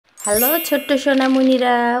Hello ছোট্ট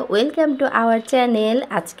সোনামণিরা, welcome to our channel.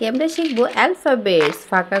 আজকে আমরা শিখব অ্যালফাবেটস।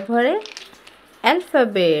 ফাঁকা ঘরে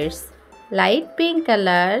alphabets. Light pink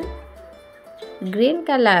colour, green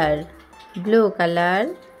colour, blue colour,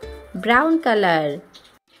 brown colour,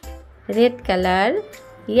 red colour,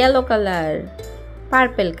 yellow colour,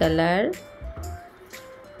 purple colour,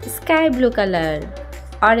 sky blue colour,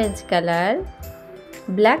 orange colour,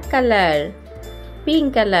 black colour, pink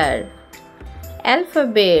colour.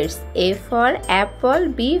 Alphabets: A for apple,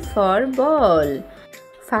 B for ball.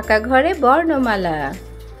 ফাঁকা ঘরে বর্ণমালা।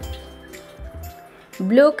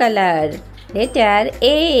 Blue color. Letter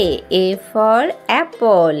A. A for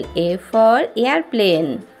apple, A for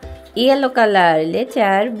airplane. Yellow color.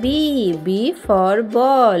 Letter B. B for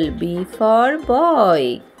ball, B for boy.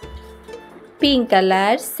 Pink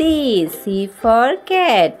color. C. C for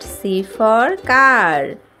cat, C for car.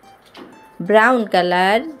 Brown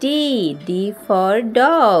color. D. D for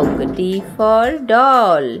dog, D for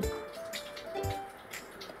doll.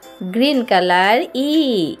 Green color. E.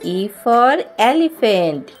 E for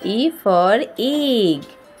elephant, E for egg.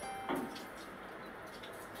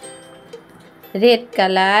 Red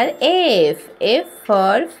color. F. F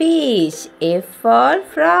for fish, F for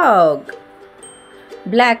frog.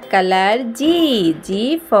 Black color. G. G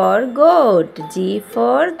for goat, G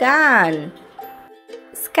for gun.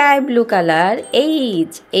 Sky blue color.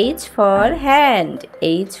 H. H for hand,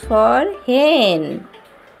 H for hen.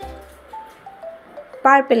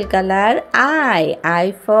 Purple color. I. I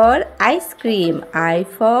for ice cream, I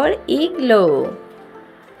for igloo.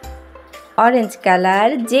 Orange color.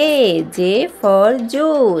 J. J for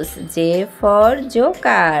juice, J for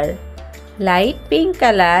joker. Light pink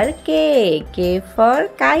color. K. K for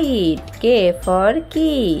kite, K for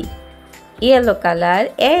key. Yellow color.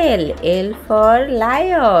 L. L for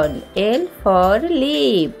lion, L for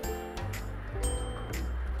leaf.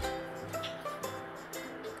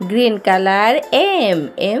 Green color. M.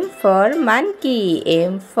 M for monkey,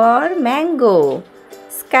 M for mango.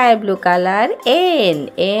 Sky blue color. N.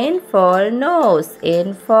 N for nose, N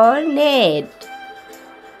for net.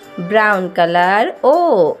 Brown color. O.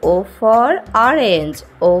 O for orange,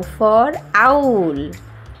 O for owl.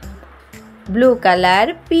 Blue color.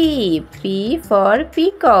 P. P for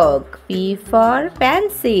peacock, P for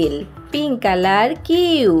pencil. Pink color. Q.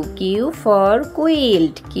 Q for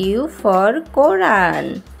quilt, Q for Quran.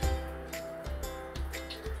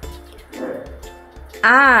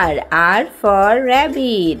 R. R for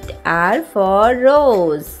rabbit, R for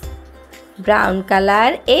rose. Brown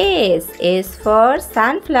color. S. S for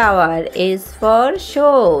sunflower, S for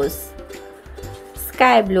shoes.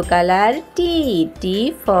 Sky blue color. T. T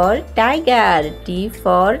for tiger, T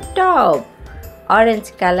for top. Orange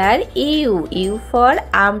color. U. U for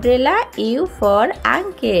umbrella, U for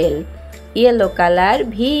uncle. Yellow color.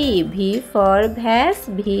 V. V for vase,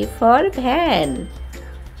 V for van.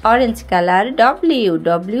 Orange color. W.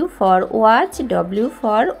 W for watch, W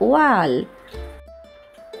for wall.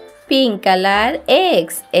 Pink color. X.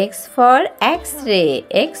 X for X-ray,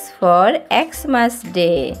 X for Xmas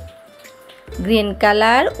day. Green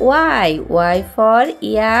color. Y. Y for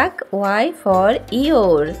yak, Y for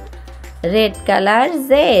ear. Red color.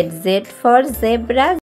 Z. Z for zebra,